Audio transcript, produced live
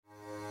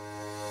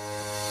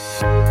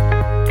You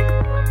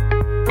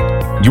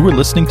are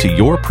listening to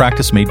Your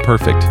Practice Made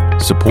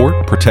Perfect,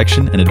 support,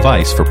 protection, and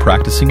advice for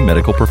practicing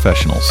medical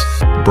professionals.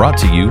 Brought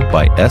to you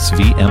by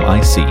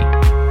SVMIC.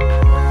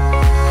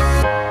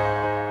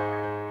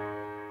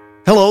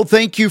 Hello,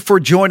 thank you for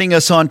joining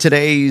us on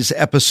today's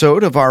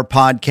episode of our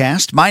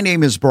podcast. My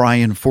name is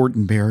Brian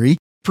Fortenberry.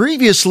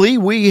 Previously,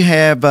 we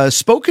have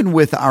spoken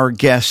with our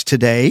guest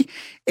today.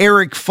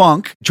 Eric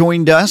Funk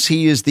joined us.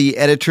 He is the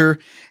editor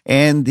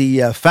and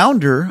the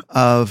founder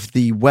of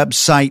the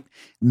website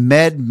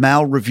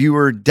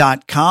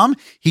medmalreviewer.com.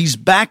 He's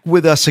back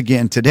with us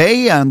again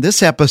today on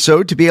this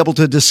episode to be able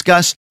to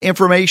discuss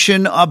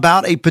information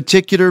about a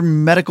particular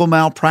medical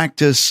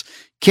malpractice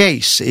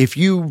case. If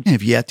you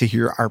have yet to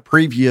hear our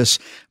previous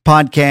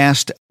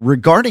podcast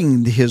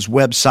regarding his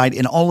website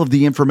and all of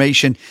the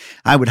information,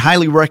 I would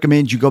highly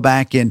recommend you go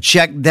back and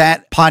check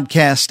that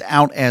podcast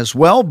out as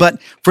well. But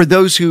for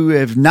those who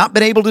have not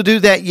been able to do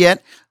that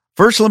yet,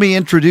 first let me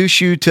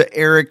introduce you to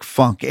Eric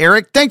Funk.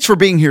 Eric, thanks for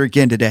being here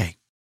again today.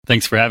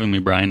 Thanks for having me,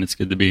 Brian. It's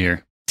good to be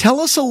here. Tell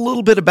us a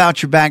little bit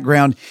about your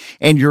background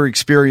and your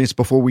experience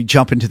before we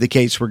jump into the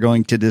case we're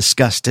going to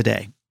discuss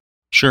today.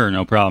 Sure,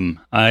 no problem.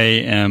 I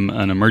am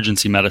an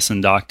emergency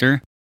medicine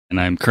doctor, and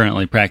I'm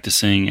currently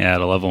practicing at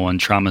a level 1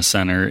 trauma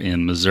center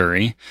in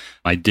Missouri.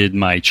 I did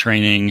my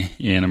training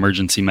in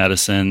emergency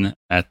medicine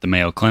at the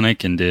Mayo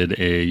Clinic and did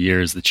a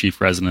year as the chief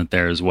resident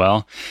there as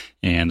well.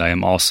 And I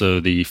am also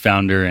the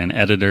founder and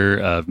editor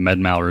of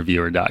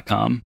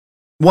medmalreviewer.com.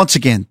 Once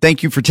again,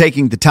 thank you for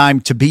taking the time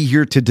to be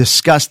here to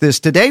discuss this.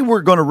 Today,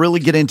 we're going to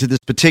really get into the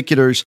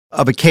particulars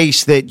of a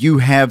case that you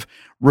have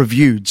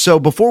reviewed. So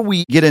before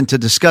we get into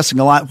discussing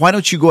a lot, why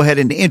don't you go ahead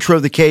and intro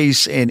the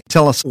case and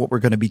tell us what we're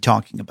going to be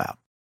talking about?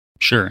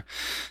 Sure.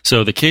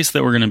 So the case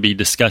that we're going to be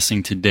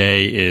discussing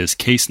today is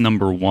case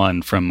number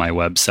 1 from my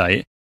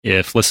website.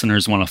 If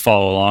listeners want to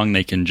follow along,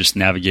 they can just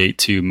navigate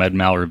to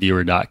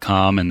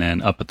medmalreviewer.com, and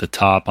then up at the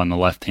top on the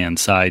left-hand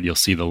side, you'll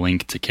see the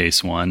link to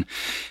case 1.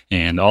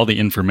 And all the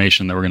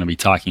information that we're going to be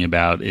talking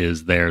about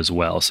is there as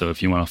well. So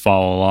if you want to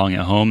follow along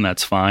at home,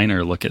 that's fine,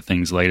 or look at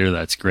things later,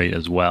 that's great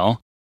as well.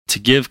 To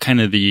give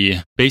kind of the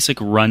basic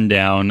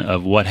rundown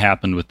of what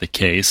happened with the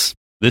case,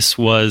 this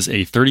was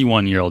a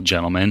 31-year-old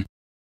gentleman,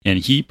 and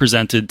he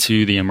presented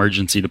to the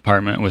emergency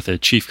department with a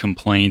chief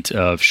complaint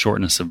of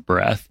shortness of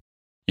breath.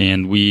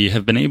 And we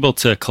have been able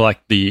to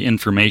collect the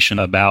information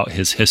about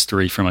his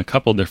history from a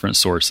couple different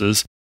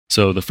sources.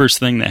 So the first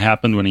thing that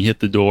happened when he hit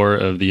the door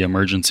of the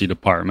emergency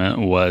department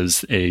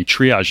was a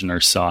triage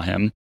nurse saw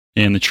him.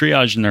 And the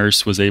triage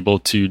nurse was able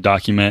to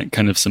document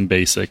kind of some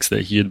basics,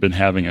 that he had been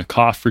having a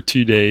cough for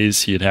 2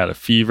 days, he had had a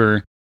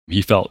fever,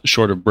 he felt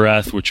short of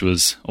breath, which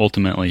was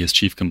ultimately his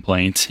chief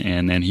complaint.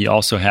 And then he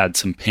also had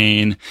some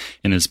pain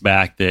in his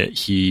back that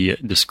he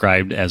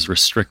described as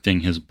restricting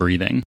his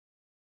breathing.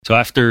 So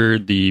after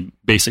the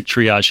basic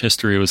triage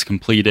history was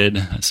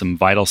completed, some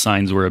vital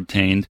signs were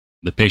obtained.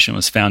 The patient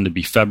was found to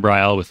be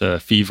febrile with a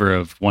fever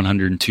of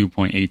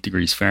 102.8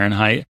 degrees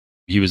Fahrenheit.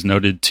 He was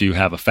noted to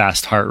have a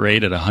fast heart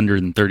rate at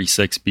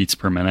 136 beats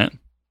per minute.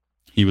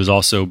 He was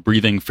also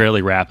breathing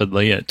fairly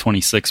rapidly at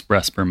 26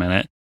 breaths per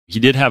minute.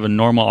 He did have a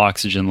normal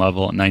oxygen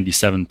level at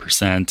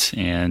 97%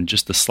 and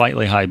just a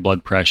slightly high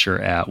blood pressure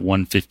at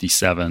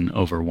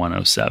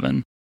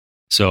 157/107.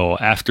 So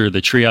after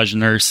the triage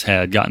nurse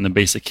had gotten the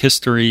basic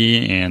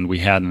history and we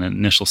had an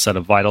initial set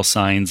of vital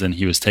signs, and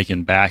he was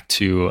taken back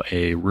to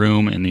a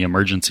room in the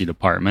emergency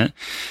department.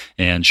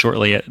 And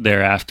shortly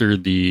thereafter,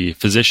 the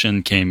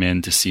physician came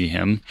in to see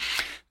him.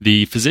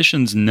 The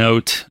physician's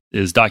note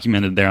is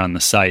documented there on the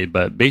site,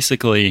 but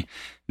basically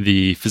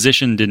the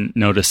physician didn't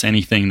notice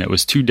anything that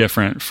was too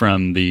different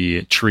from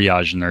the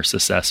triage nurse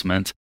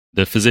assessment.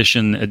 The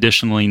physician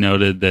additionally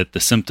noted that the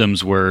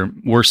symptoms were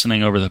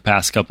worsening over the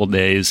past couple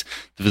days.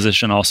 The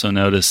physician also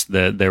noticed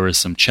that there was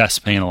some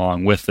chest pain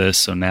along with this,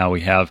 so now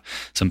we have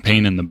some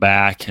pain in the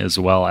back as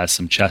well as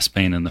some chest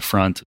pain in the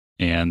front,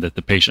 and that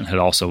the patient had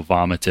also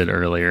vomited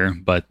earlier.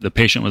 But the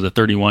patient was a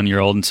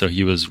 31-year-old, and so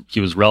he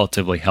was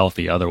relatively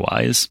healthy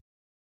otherwise.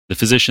 The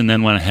physician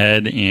then went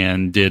ahead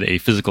and did a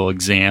physical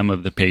exam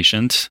of the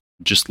patient.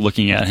 Just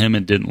looking at him,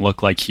 it didn't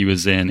look like he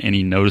was in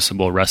any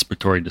noticeable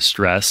respiratory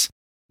distress.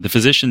 The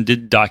physician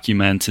did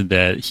document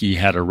that he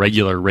had a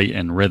regular rate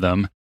and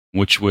rhythm,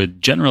 which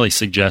would generally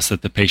suggest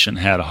that the patient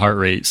had a heart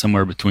rate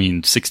somewhere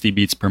between 60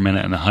 beats per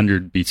minute and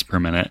 100 beats per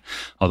minute,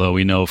 although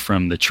we know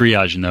from the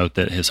triage note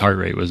that his heart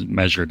rate was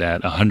measured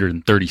at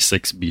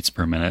 136 beats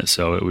per minute,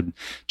 so it would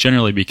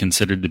generally be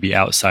considered to be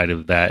outside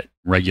of that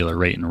regular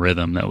rate and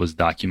rhythm that was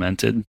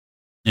documented.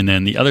 And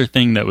then the other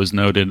thing that was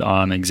noted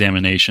on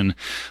examination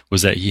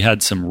was that he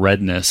had some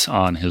redness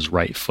on his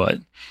right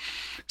foot.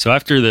 So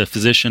after the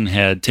physician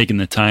had taken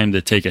the time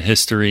to take a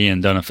history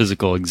and done a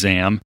physical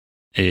exam,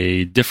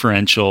 a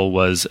differential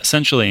was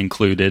essentially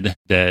included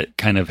that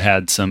kind of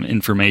had some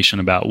information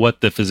about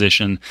what the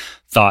physician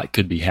thought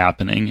could be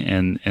happening.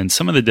 And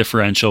some of the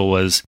differential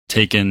was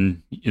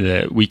taken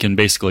that we can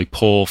basically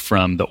pull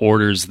from the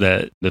orders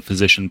that the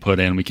physician put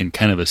in. We can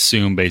kind of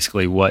assume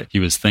basically what he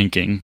was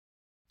thinking.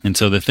 And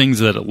so the things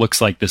that it looks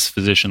like this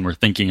physician were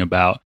thinking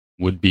about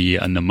would be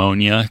a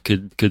pneumonia,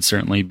 could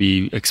certainly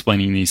be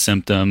explaining these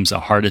symptoms, a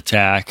heart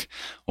attack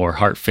or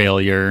heart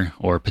failure,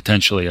 or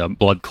potentially a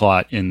blood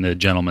clot in the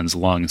gentleman's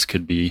lungs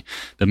could be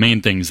the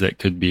main things that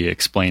could be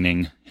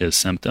explaining his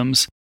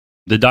symptoms.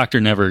 The doctor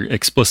never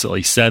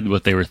explicitly said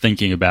what they were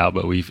thinking about,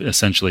 but we've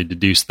essentially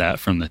deduced that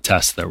from the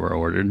tests that were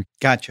ordered.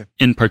 Gotcha.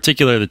 In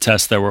particular, the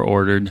tests that were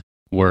ordered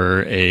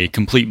were a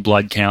complete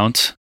blood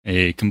count,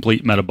 a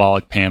complete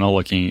metabolic panel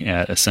looking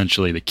at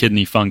essentially the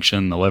kidney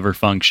function, the liver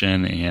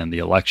function, and the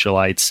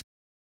electrolytes.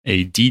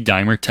 A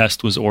D-dimer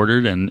test was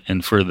ordered,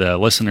 and for the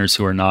listeners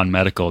who are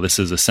non-medical, this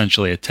is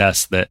essentially a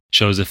test that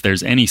shows if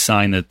there's any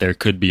sign that there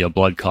could be a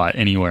blood clot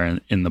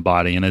anywhere in the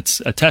body. And it's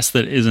a test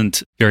that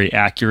isn't very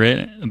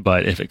accurate,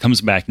 but if it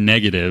comes back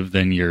negative,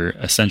 then you're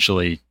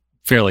essentially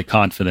fairly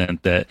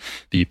confident that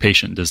the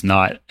patient does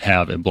not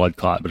have a blood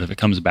clot. But if it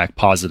comes back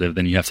positive,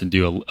 then you have to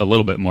do a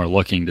little bit more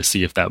looking to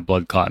see if that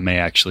blood clot may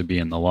actually be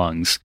in the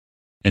lungs.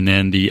 And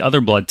then the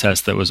other blood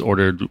tests that was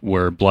ordered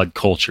were blood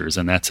cultures,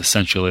 and that's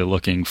essentially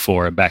looking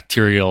for a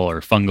bacterial or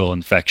fungal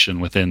infection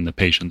within the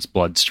patient's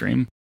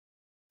bloodstream.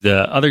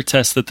 The other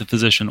tests that the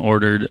physician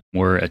ordered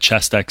were a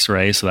chest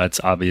x-ray, so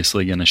that's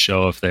obviously going to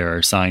show if there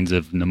are signs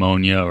of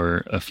pneumonia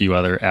or a few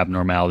other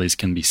abnormalities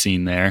can be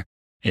seen there.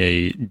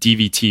 A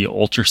DVT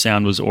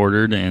ultrasound was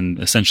ordered, and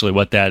essentially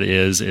what that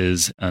is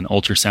an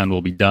ultrasound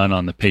will be done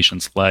on the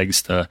patient's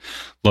legs to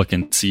look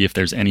and see if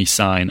there's any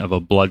sign of a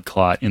blood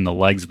clot in the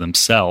legs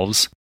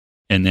themselves.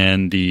 And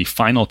then the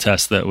final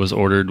test that was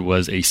ordered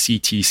was a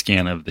CT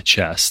scan of the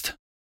chest.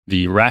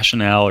 The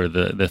rationale or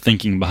the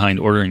thinking behind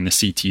ordering the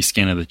CT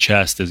scan of the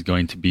chest is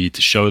going to be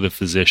to show the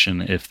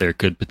physician if there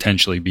could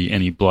potentially be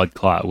any blood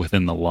clot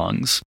within the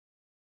lungs.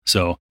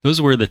 So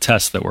those were the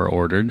tests that were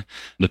ordered.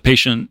 The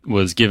patient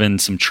was given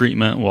some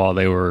treatment while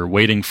they were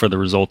waiting for the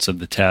results of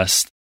the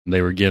test.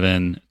 They were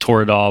given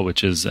Toradol,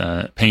 which is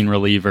a pain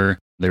reliever.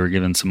 They were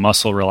given some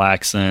muscle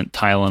relaxant,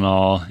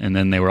 Tylenol, and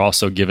then they were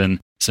also given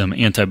some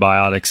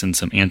antibiotics and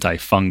some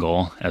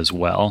antifungal as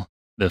well.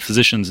 The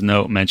physician's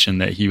note mentioned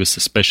that he was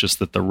suspicious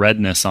that the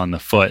redness on the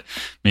foot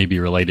may be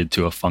related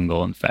to a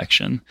fungal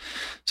infection.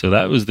 So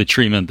that was the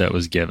treatment that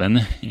was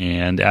given.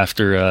 And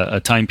after a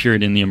time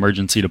period in the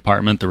emergency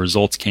department, the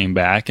results came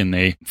back and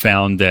they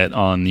found that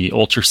on the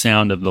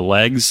ultrasound of the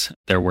legs,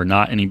 there were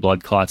not any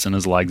blood clots in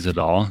his legs at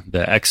all.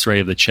 The x-ray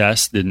of the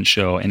chest didn't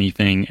show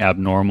anything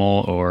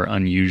abnormal or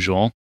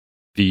unusual.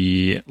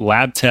 The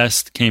lab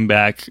test came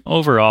back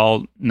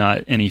overall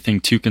not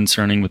anything too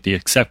concerning, with the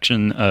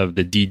exception of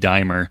the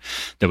D-dimer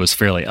that was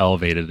fairly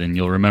elevated. And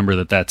you'll remember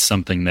that that's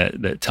something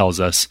that tells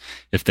us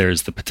if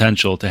there's the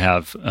potential to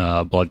have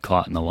blood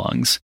clot in the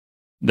lungs.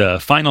 The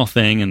final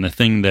thing, and the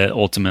thing that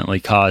ultimately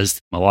caused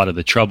a lot of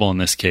the trouble in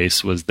this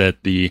case, was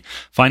that the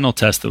final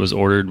test that was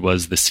ordered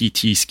was the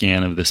CT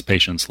scan of this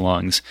patient's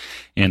lungs.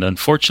 And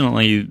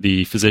unfortunately,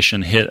 the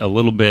physician hit a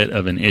little bit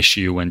of an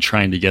issue when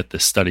trying to get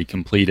this study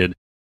completed.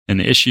 And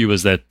the issue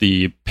was that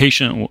the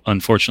patient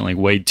unfortunately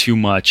weighed too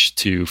much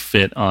to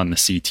fit on the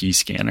CT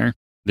scanner.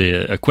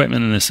 The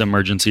equipment in this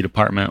emergency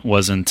department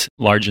wasn't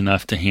large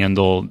enough to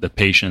handle the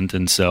patient,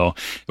 and so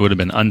it would have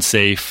been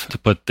unsafe to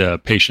put the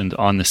patient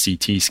on the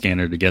CT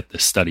scanner to get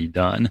this study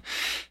done.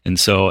 And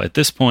so at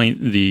this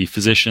point, the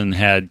physician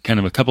had kind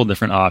of a couple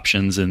different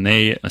options, and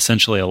they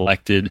essentially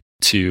elected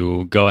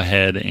to go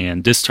ahead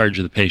and discharge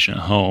the patient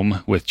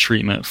home with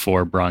treatment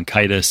for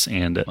bronchitis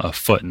and a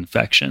foot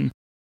infection.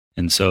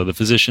 And so the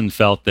physician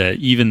felt that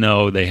even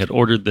though they had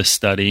ordered this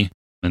study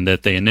and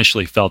that they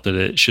initially felt that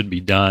it should be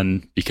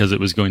done because it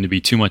was going to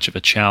be too much of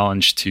a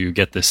challenge to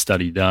get this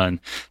study done,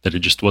 that it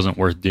just wasn't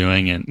worth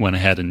doing, and went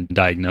ahead and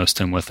diagnosed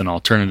him with an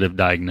alternative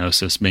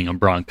diagnosis, being a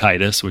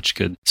bronchitis, which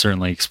could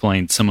certainly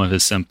explain some of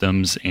his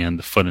symptoms, and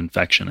the foot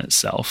infection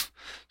itself.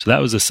 So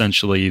that was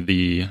essentially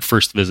the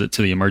first visit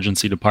to the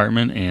emergency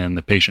department, and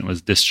the patient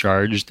was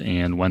discharged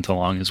and went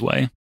along his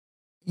way.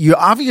 You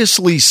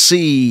obviously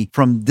see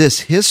from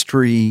this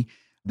history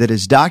that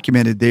is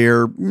documented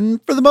there,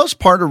 for the most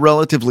part, a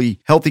relatively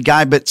healthy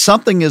guy, but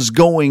something is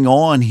going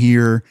on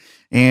here.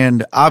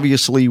 And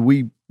obviously,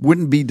 we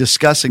wouldn't be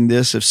discussing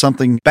this if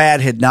something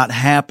bad had not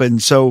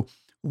happened. So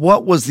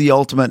what was the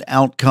ultimate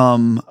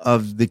outcome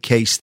of the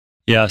case?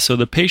 Yeah, so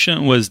the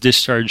patient was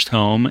discharged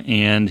home,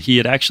 and he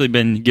had actually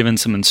been given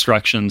some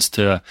instructions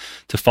to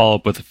follow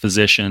up with a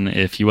physician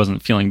if he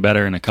wasn't feeling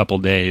better in a couple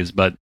days.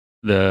 But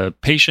the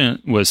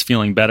patient was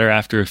feeling better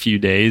after a few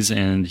days,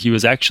 and he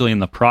was actually in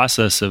the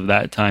process of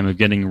that time of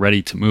getting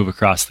ready to move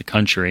across the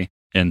country.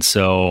 And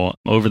so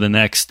over the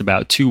next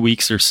about 2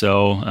 weeks or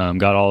so,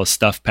 got all his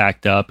stuff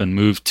packed up and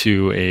moved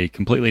to a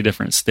completely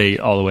different state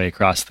all the way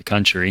across the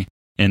country.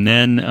 And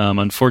then,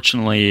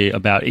 unfortunately,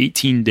 about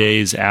 18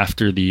 days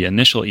after the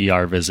initial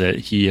ER visit,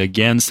 he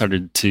again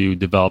started to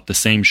develop the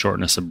same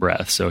shortness of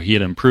breath. So he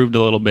had improved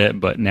a little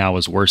bit, but now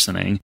was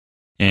worsening.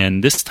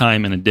 And this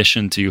time, in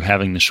addition to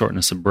having the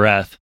shortness of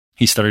breath,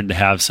 he started to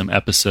have some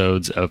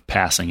episodes of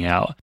passing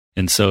out.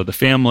 And so the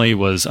family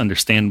was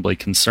understandably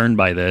concerned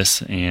by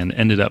this and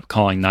ended up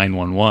calling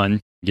 911,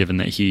 given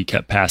that he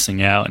kept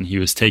passing out, and he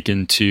was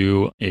taken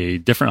to a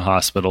different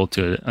hospital,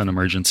 to an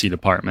emergency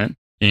department.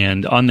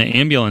 And on the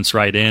ambulance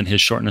ride in, his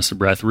shortness of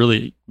breath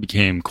really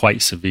became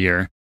quite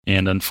severe.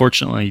 And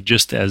unfortunately,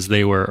 just as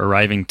they were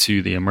arriving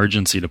to the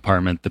emergency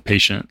department, the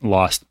patient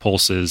lost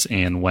pulses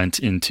and went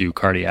into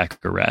cardiac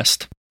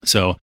arrest.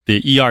 So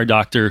the ER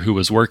doctor who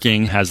was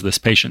working has this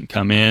patient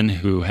come in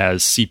who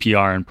has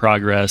CPR in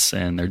progress,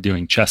 and they're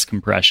doing chest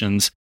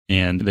compressions.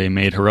 And they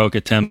made heroic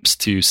attempts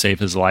to save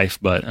his life,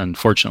 but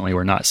unfortunately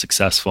were not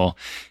successful.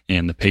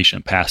 And the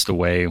patient passed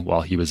away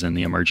while he was in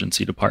the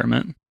emergency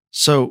department.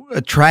 So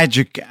a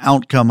tragic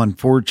outcome,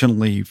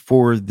 unfortunately,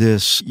 for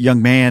this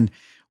young man.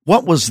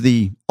 What was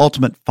the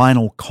ultimate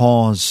final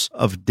cause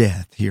of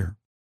death here?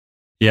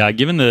 Yeah,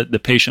 given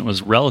the patient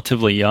was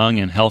relatively young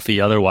and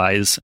healthy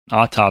otherwise,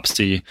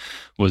 autopsy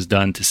was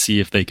done to see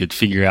if they could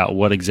figure out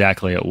what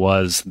exactly it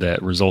was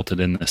that resulted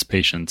in this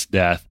patient's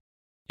death.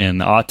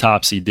 And the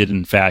autopsy did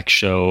in fact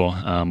show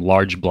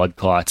large blood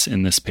clots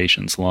in this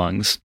patient's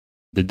lungs.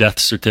 The death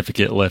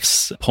certificate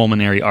lists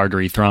pulmonary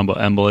artery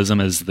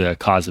thromboembolism as the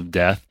cause of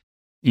death.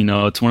 You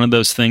know, it's one of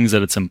those things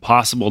that it's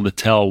impossible to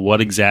tell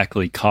what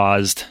exactly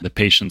caused the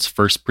patient's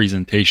first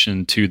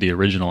presentation to the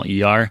original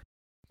ER,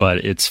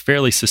 but it's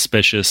fairly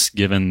suspicious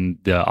given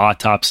the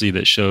autopsy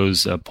that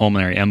shows a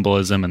pulmonary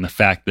embolism and the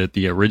fact that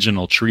the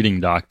original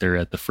treating doctor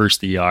at the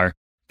first ER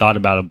thought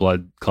about a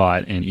blood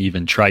clot and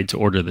even tried to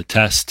order the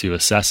test to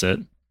assess it.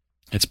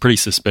 It's pretty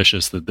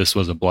suspicious that this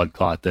was a blood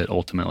clot that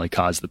ultimately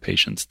caused the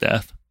patient's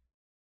death.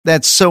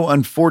 That's so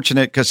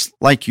unfortunate because,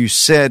 like you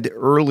said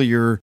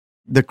earlier,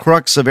 the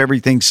crux of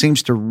everything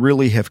seems to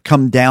really have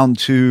come down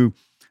to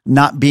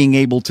not being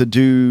able to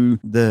do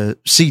the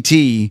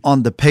CT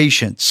on the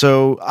patient.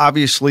 So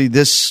obviously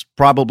this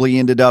probably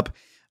ended up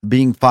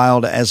being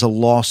filed as a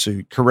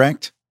lawsuit,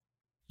 correct?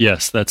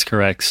 Yes, that's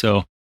correct.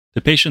 So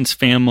the patient's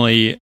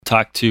family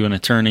talked to an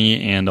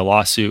attorney and a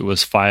lawsuit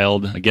was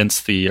filed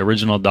against the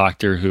original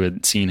doctor who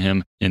had seen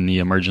him in the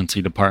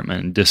emergency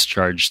department and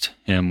discharged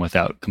him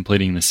without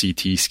completing the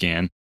CT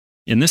scan.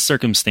 In this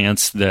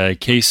circumstance, the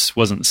case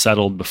wasn't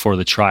settled before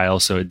the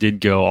trial, so it did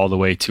go all the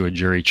way to a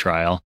jury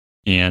trial.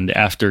 And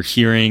after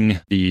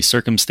hearing the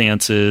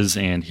circumstances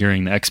and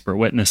hearing the expert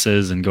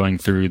witnesses and going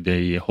through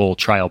the whole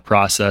trial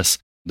process,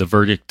 the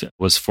verdict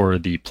was for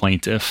the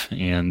plaintiff,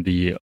 and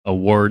the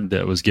award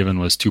that was given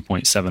was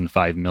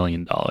 $2.75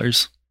 million.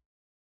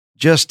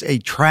 Just a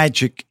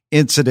tragic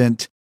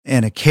incident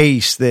and a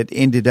case that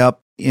ended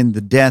up in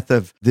the death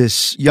of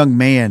this young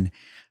man.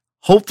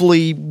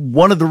 Hopefully,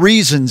 one of the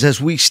reasons,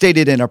 as we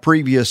stated in a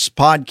previous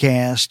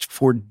podcast,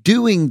 for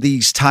doing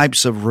these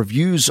types of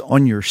reviews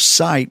on your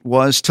site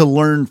was to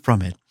learn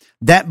from it.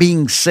 That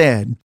being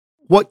said,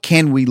 what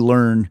can we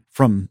learn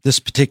from this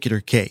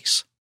particular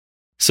case?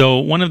 So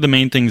one of the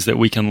main things that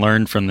we can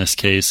learn from this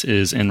case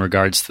is in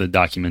regards to the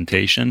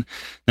documentation.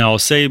 Now, I'll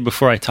say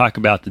before I talk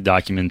about the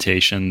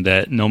documentation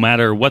that no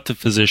matter what the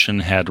physician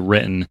had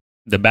written,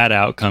 the bad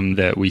outcome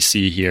that we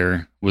see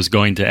here was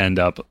going to end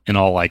up, in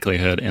all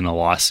likelihood, in a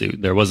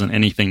lawsuit. There wasn't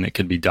anything that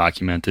could be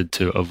documented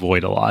to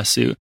avoid a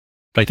lawsuit.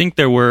 But I think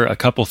there were a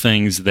couple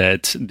things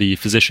that the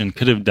physician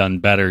could have done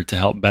better to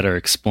help better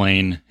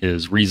explain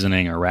his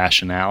reasoning or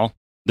rationale.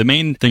 The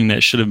main thing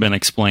that should have been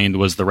explained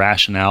was the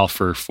rationale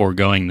for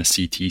foregoing the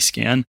CT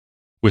scan.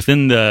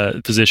 Within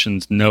the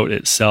physician's note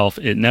itself,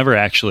 it never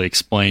actually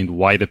explained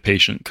why the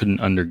patient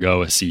couldn't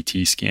undergo a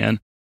CT scan.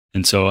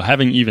 And so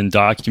having even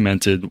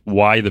documented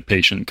why the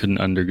patient couldn't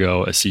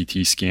undergo a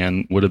CT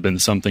scan would have been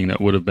something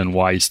that would have been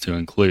wise to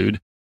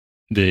include.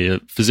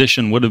 The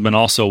physician would have been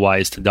also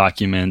wise to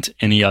document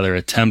any other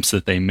attempts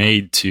that they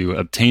made to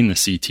obtain the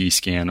CT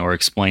scan or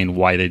explain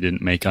why they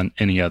didn't make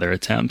any other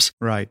attempts.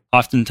 Right.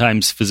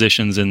 Oftentimes,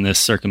 physicians in this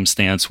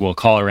circumstance will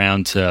call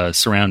around to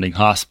surrounding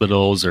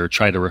hospitals or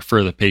try to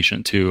refer the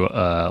patient to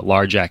a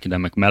large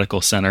academic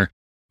medical center,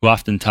 who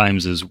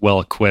oftentimes is well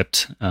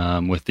equipped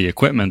with the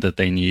equipment that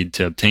they need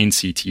to obtain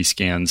CT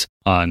scans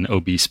on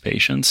obese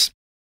patients.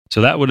 So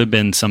that would have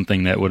been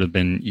something that would have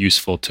been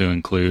useful to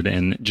include.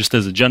 And just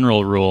as a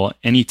general rule,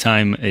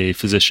 anytime a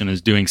physician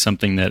is doing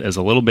something that is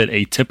a little bit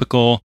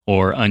atypical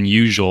or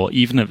unusual,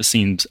 even if it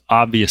seems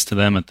obvious to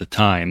them at the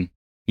time,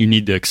 you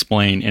need to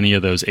explain any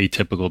of those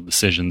atypical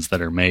decisions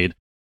that are made.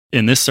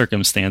 In this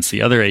circumstance,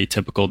 the other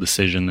atypical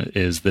decision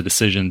is the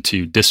decision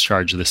to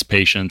discharge this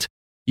patient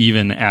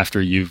even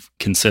after you've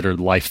considered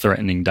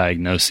life-threatening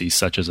diagnoses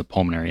such as a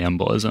pulmonary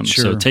embolism.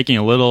 Sure. So taking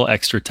a little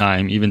extra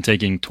time, even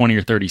taking 20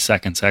 or 30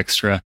 seconds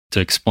extra to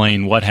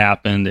explain what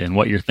happened and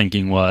what your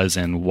thinking was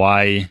and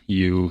why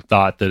you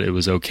thought that it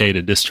was okay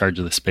to discharge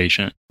this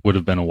patient would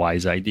have been a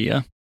wise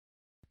idea.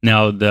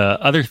 Now, the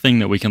other thing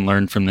that we can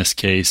learn from this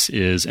case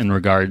is in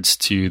regards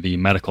to the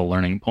medical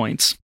learning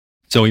points.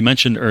 So we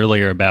mentioned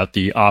earlier about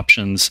the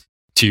options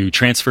to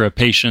transfer a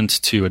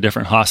patient to a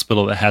different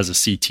hospital that has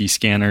a CT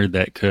scanner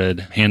that could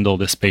handle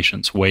this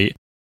patient's weight.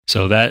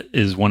 So that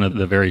is one of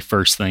the very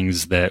first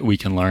things that we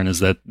can learn, is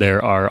that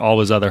there are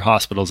always other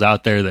hospitals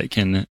out there that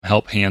can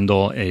help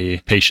handle a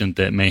patient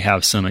that may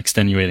have some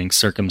extenuating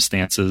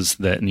circumstances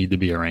that need to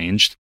be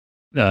arranged.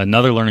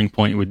 Another learning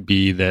point would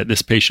be that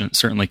this patient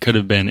certainly could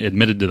have been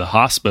admitted to the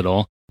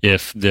hospital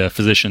If the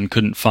physician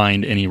couldn't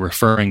find any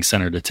referring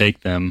center to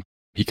take them,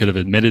 he could have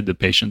admitted the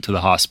patient to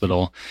the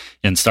hospital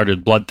and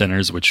started blood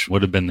thinners, which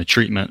would have been the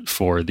treatment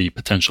for the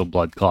potential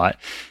blood clot.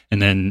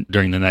 And then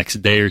during the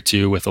next day or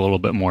two, with a little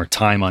bit more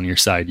time on your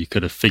side, you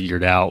could have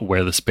figured out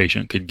where this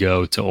patient could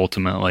go to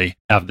ultimately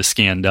have the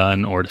scan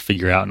done or to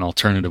figure out an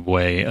alternative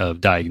way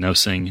of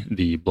diagnosing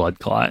the blood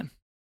clot.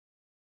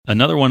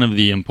 Another one of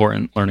the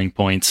important learning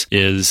points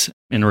is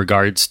in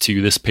regards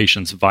to this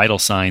patient's vital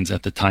signs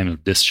at the time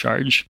of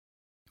discharge.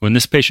 When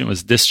this patient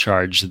was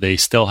discharged, they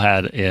still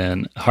had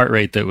a heart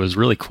rate that was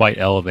really quite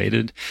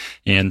elevated.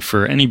 And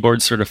for any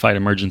board-certified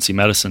emergency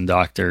medicine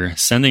doctor,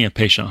 sending a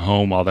patient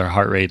home while their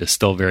heart rate is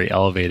still very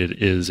elevated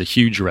is a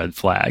huge red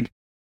flag.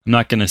 I'm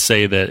not going to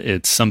say that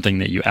it's something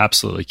that you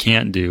absolutely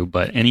can't do,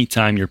 but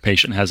anytime your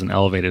patient has an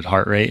elevated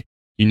heart rate,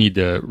 you need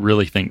to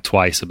really think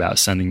twice about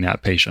sending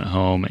that patient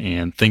home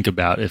and think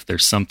about if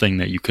there's something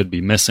that you could be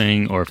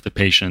missing or if the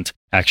patient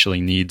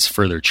actually needs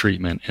further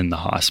treatment in the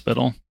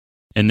hospital.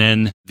 And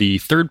then the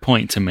third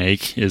point to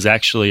make is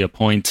actually a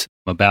point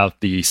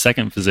about the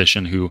second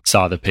physician who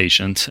saw the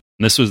patient.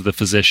 This was the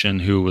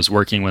physician who was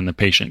working when the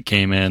patient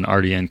came in,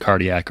 already in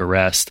cardiac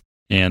arrest.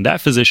 And that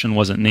physician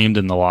wasn't named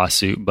in the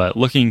lawsuit, but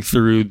looking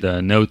through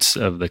the notes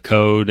of the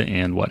code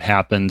and what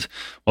happened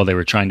while they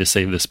were trying to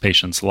save this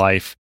patient's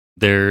life,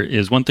 there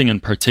is one thing in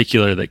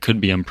particular that could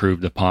be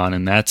improved upon,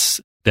 and that's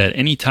that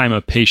anytime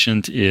a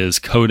patient is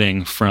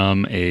coding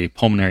from a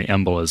pulmonary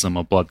embolism,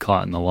 a blood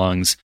clot in the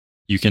lungs,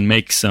 you can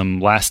make some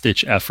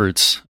last-ditch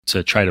efforts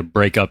to try to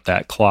break up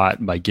that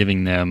clot by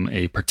giving them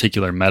a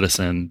particular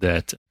medicine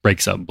that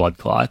breaks up blood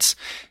clots.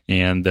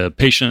 And the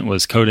patient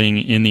was coding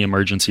in the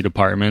emergency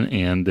department,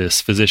 and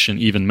this physician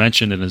even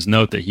mentioned in his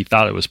note that he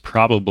thought it was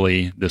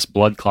probably this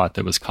blood clot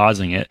that was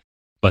causing it,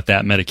 but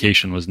that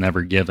medication was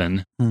never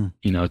given.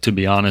 To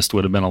be honest,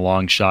 would have been a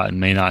long shot and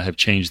may not have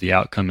changed the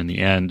outcome in the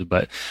end.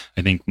 But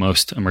I think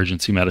most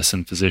emergency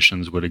medicine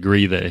physicians would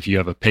agree that if you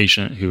have a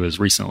patient who is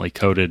recently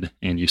coded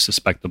and you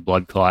suspect the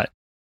blood clot,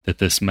 that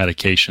this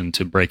medication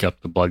to break up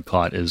the blood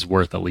clot is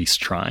worth at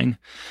least trying.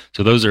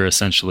 So those are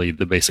essentially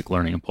the basic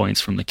learning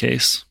points from the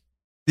case.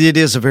 It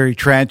is a very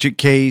tragic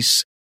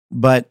case,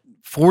 but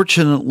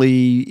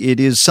fortunately, it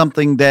is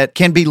something that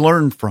can be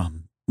learned from.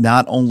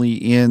 Not only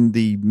in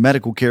the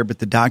medical care, but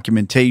the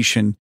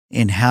documentation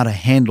and how to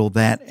handle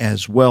that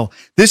as well.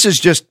 This is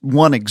just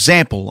one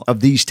example of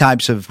these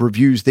types of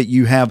reviews that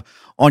you have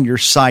on your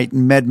site,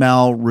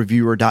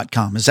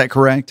 medmalreviewer.com. Is that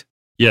correct?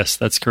 Yes,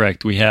 that's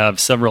correct. We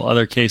have several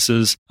other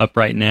cases up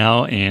right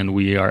now, and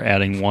we are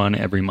adding one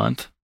every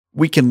month.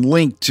 We can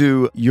link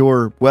to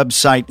your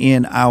website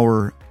in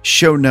our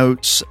show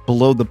notes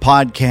below the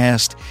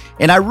podcast.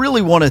 And I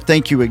really want to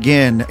thank you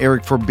again,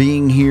 Eric, for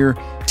being here,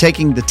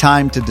 taking the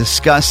time to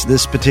discuss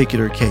this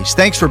particular case.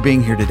 Thanks for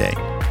being here today.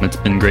 It's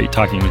been great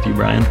talking with you,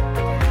 Brian.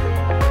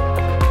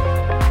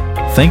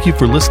 Thank you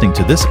for listening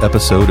to this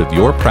episode of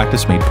Your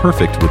Practice Made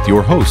Perfect with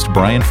your host,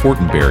 Brian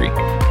Fortenberry.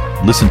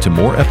 Listen to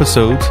more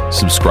episodes,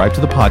 subscribe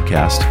to the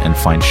podcast, and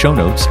find show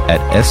notes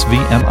at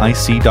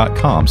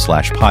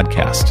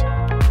svmic.com/podcast.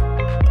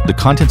 The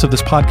contents of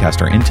this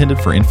podcast are intended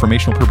for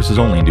informational purposes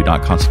only and do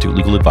not constitute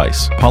legal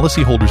advice.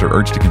 Policyholders are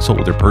urged to consult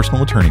with their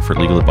personal attorney for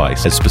legal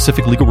advice, as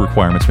specific legal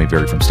requirements may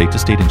vary from state to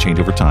state and change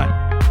over time.